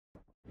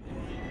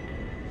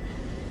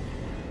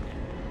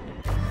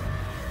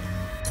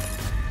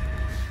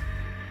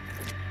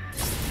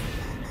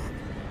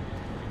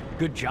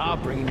Good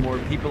job bringing more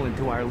people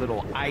into our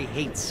little I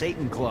Hate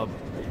Satan club.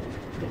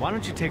 Why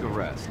don't you take a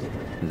rest?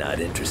 Not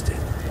interested.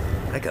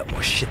 I got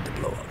more shit to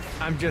blow up.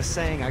 I'm just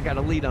saying I got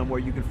a lead on where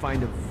you can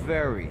find a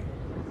very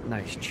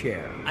nice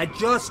chair. I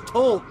just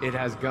told... It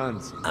has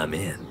guns. I'm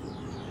in.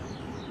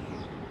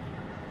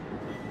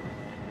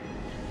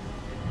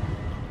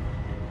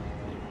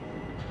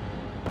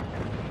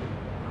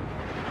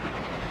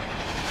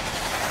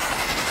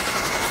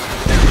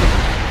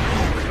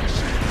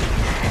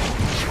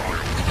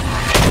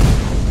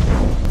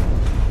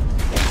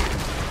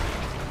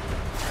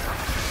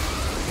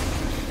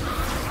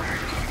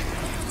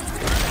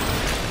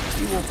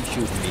 You won't be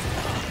shooting me.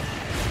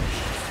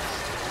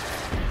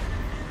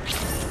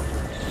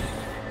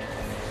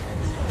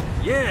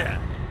 Yeah!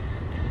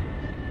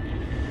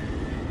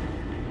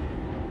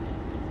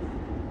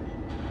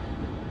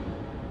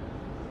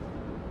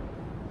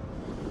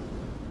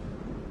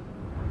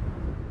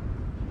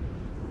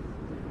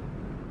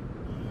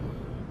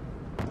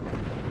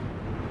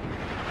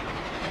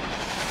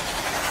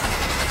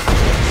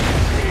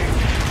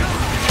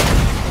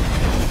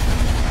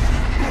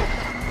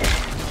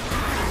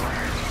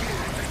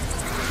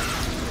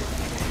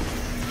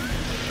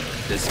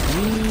 This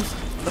means...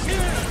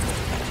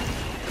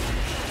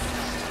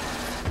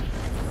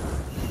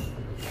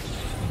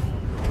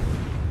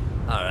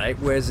 Alright,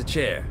 where's the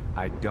chair?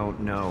 I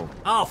don't know.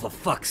 Oh, for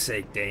fuck's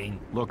sake, Dane.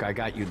 Look, I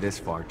got you this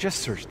far. Just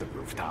search the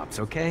rooftops,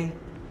 okay?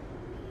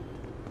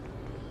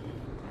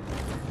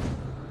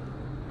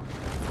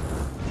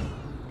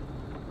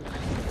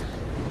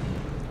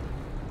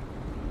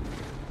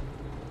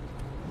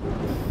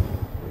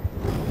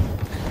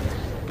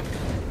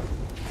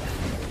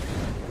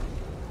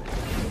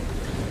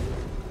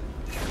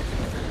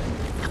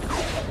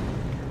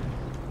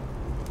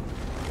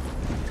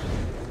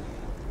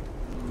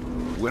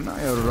 When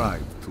I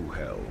arrived to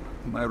Hell,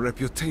 my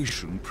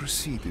reputation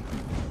preceded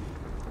me,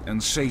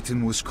 and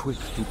Satan was quick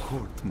to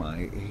court my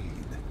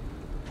aid.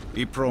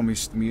 He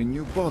promised me a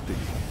new body,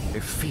 a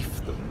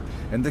fiefdom,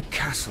 and a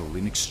castle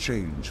in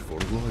exchange for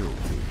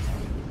loyalty.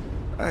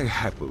 I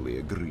happily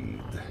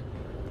agreed.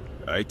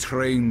 I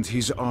trained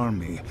his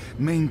army,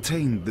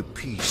 maintained the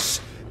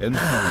peace, and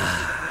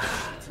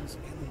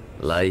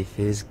Life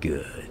is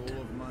good.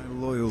 all of my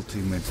loyalty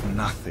meant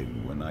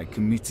nothing when I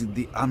committed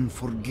the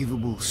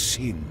unforgivable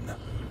sin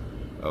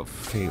of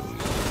failure.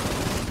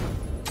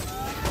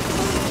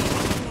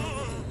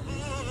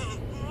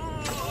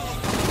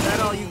 Is that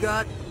all you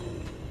got?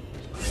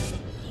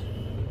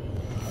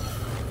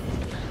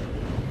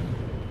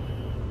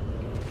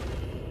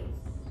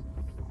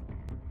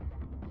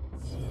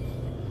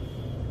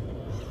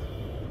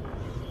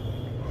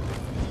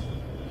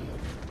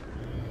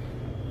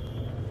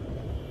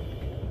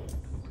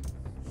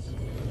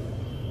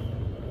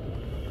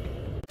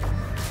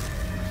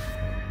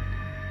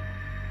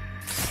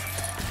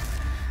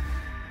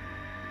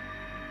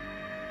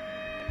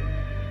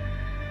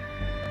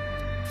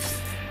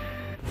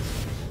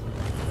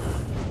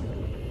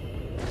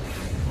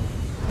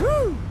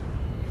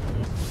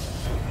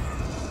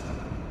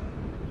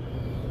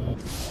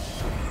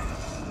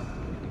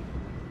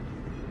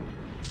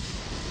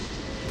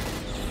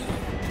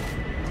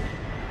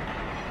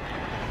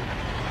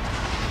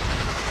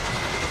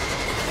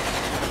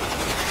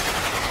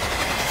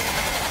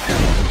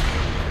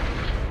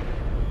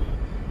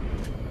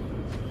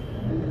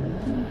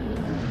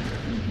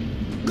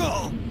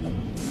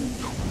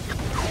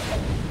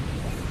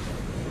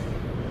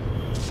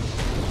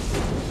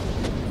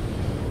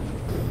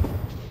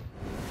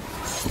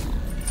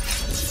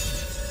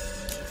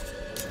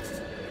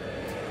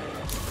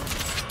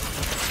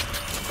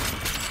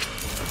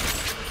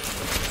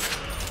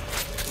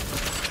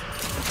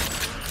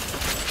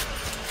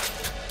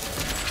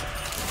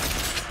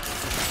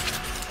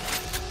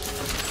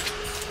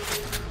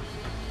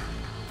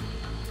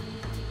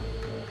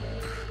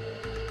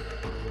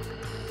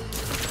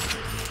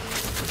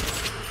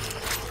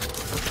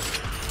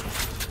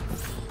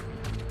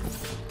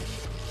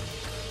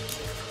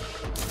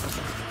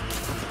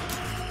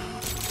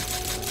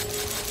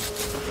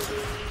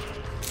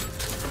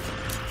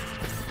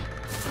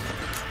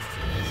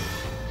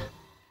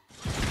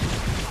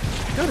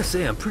 Gotta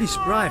say, I'm pretty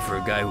spry for a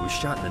guy who was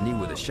shot in the knee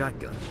with a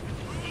shotgun.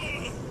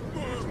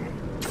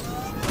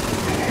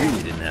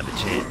 Really didn't have a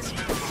chance.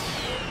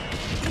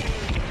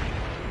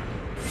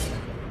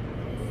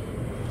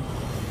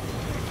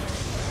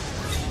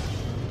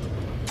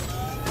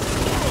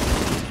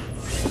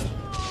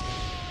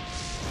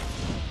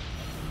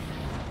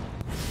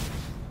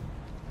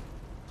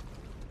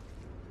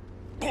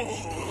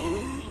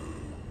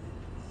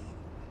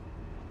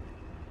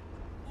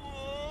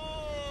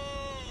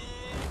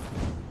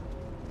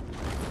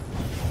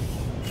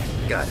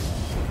 Got it.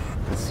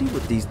 Let's see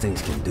what these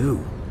things can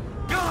do.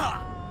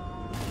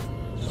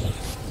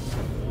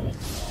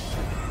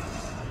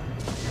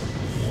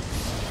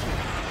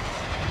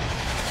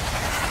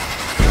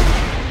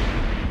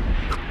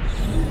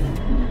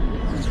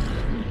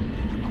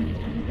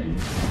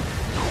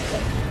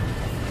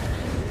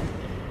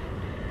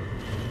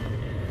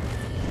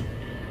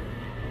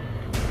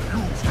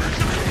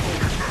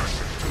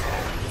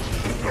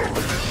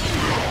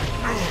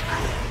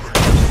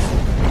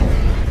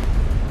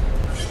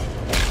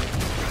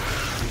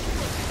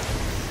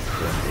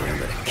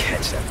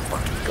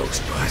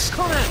 looks best.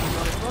 Come at me,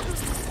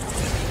 motherfucker!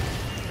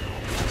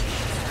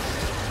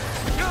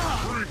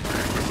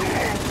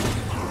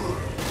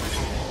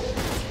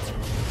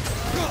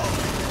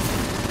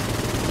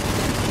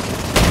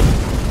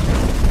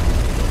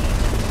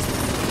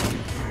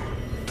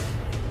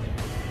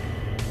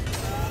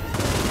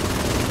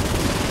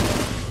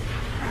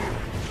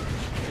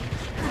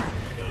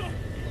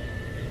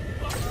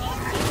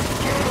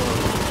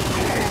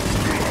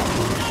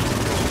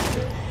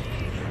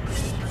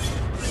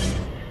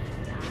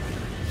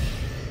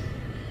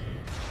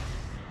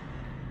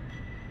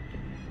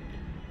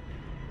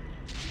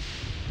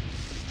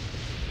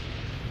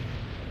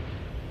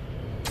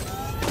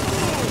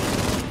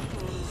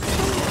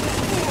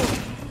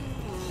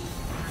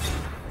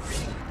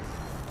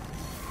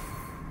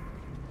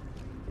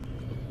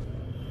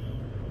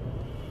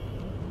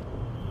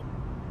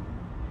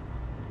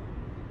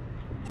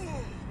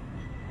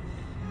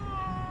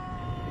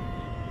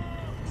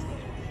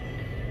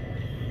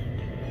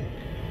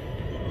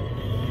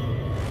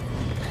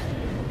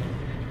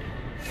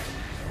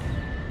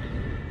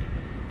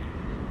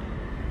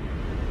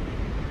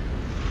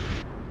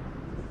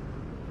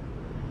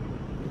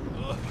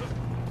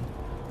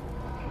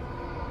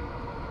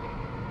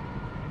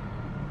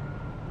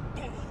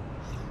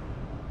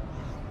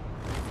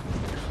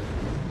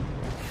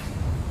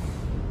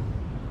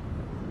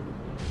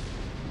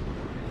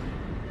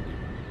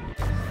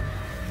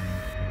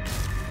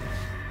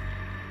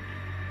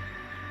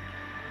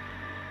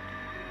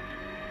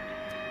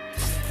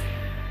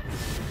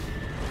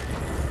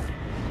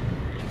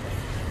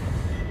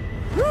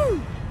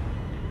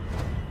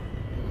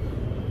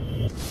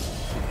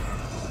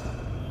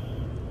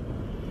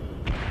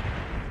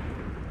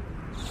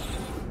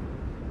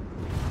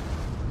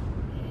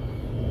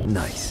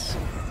 Nice.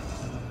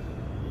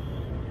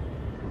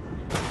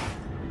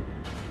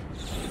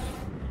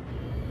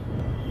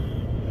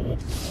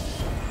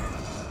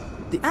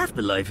 The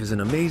afterlife is an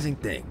amazing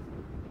thing.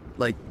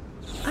 Like,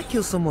 I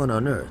kill someone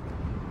on Earth,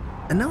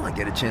 and now I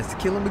get a chance to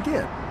kill him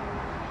again.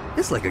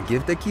 It's like a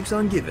gift that keeps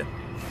on giving.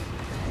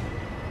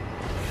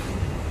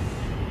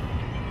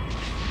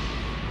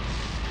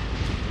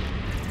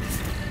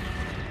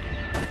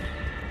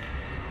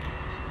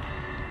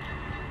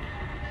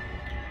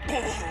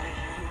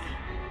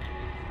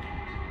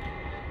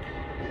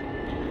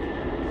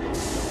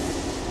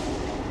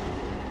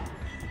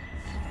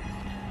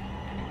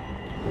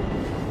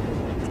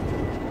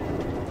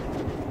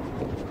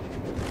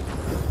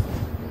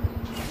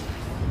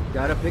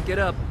 Gotta pick it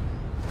up.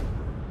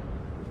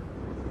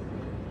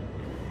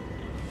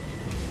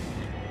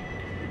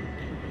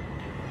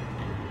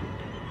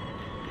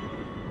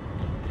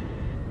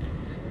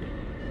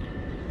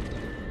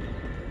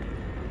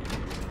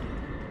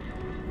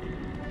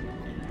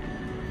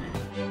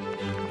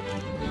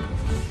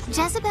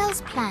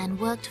 Jezebel's plan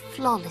worked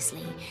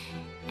flawlessly,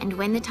 and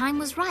when the time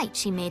was right,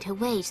 she made her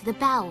way to the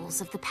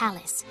bowels of the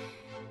palace.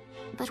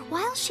 But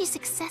while she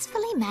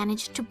successfully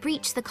managed to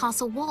breach the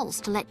castle walls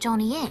to let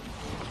Johnny in,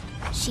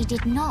 she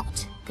did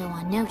not go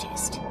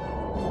unnoticed.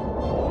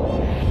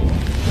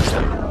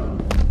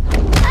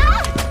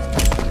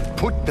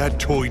 Put that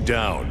toy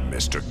down,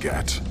 Mr.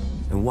 Gat.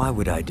 And why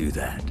would I do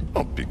that?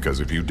 Oh, because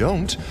if you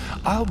don't,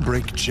 I'll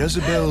break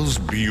Jezebel's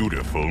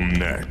beautiful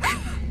neck.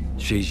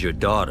 She's your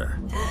daughter.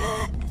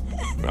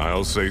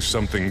 I'll say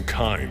something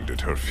kind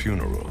at her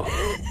funeral.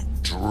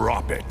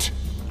 Drop it.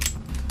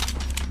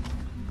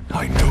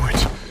 I knew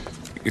it.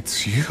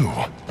 It's you.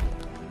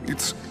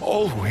 It's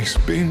always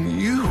been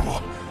you.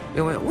 Hey,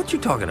 wait, what you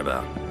talking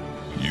about?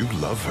 You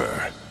love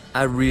her.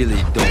 I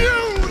really don't.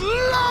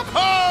 You love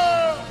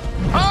her!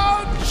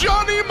 Ah,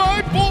 Johnny,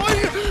 my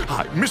boy!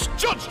 I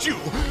misjudged you.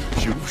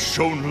 You've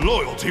shown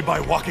loyalty by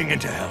walking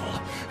into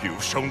hell.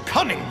 You've shown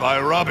cunning by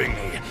robbing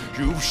me.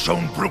 You've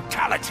shown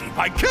brutality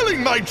by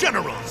killing my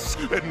generals.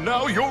 And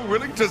now you're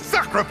willing to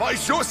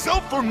sacrifice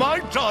yourself for my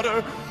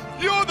daughter.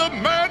 You're the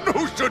man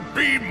who should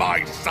be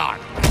my son.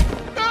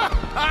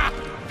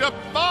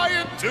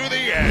 Defiant to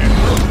the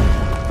end.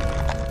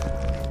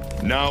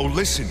 Now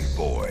listen,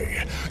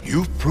 boy.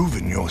 You've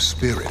proven your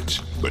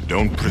spirit, but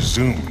don't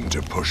presume to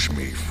push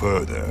me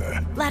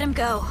further. Let him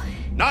go.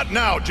 Not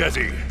now,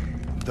 Jesse.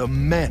 The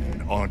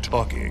men are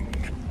talking.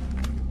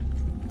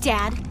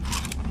 Dad,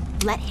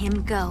 let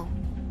him go.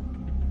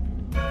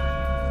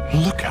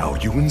 Look how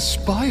you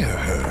inspire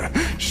her.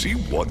 She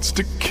wants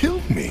to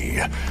kill me.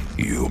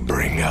 You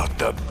bring out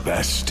the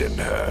best in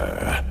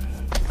her.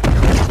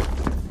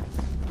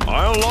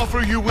 I'll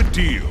offer you a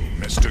deal,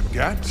 Mr.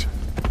 Gat.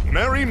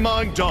 Marry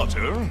my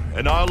daughter,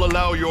 and I'll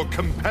allow your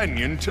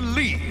companion to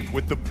leave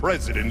with the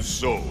President's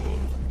soul.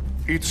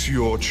 It's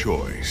your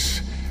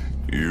choice.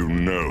 You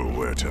know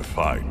where to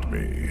find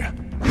me.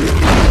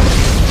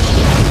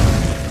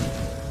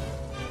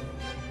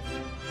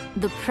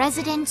 The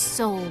President's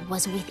soul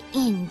was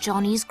within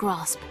Johnny's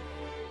grasp.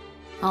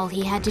 All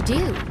he had to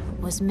do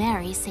was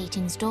marry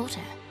Satan's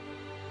daughter.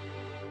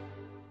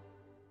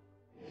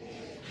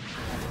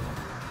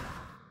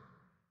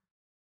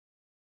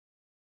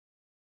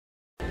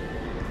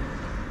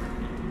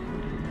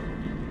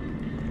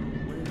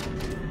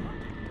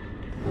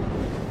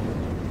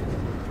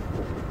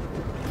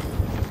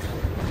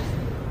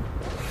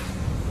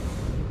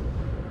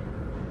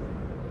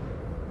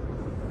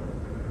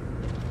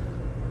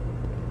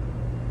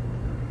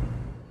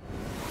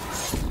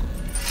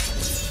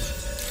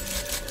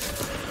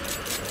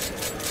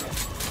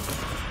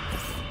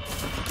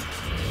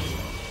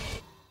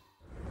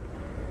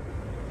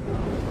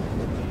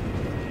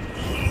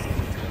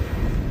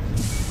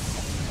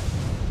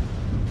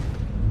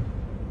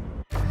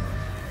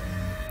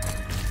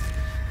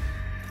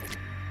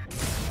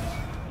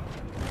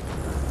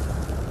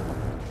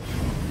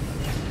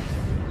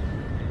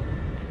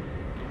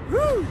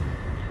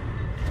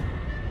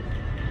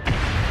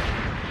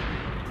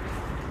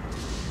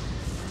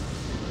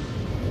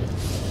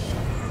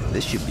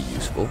 This should be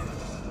useful.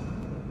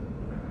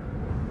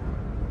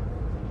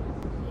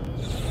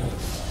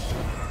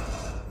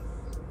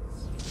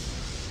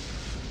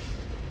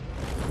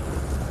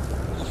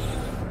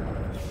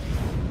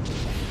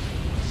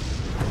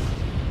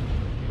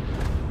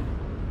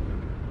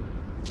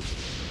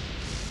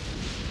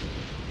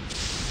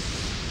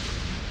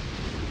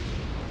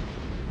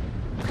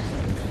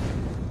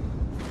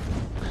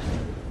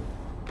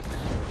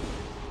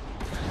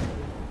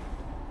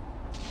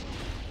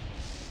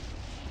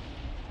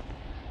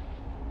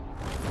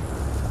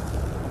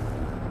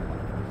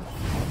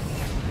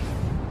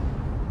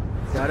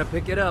 Gotta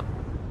pick it up.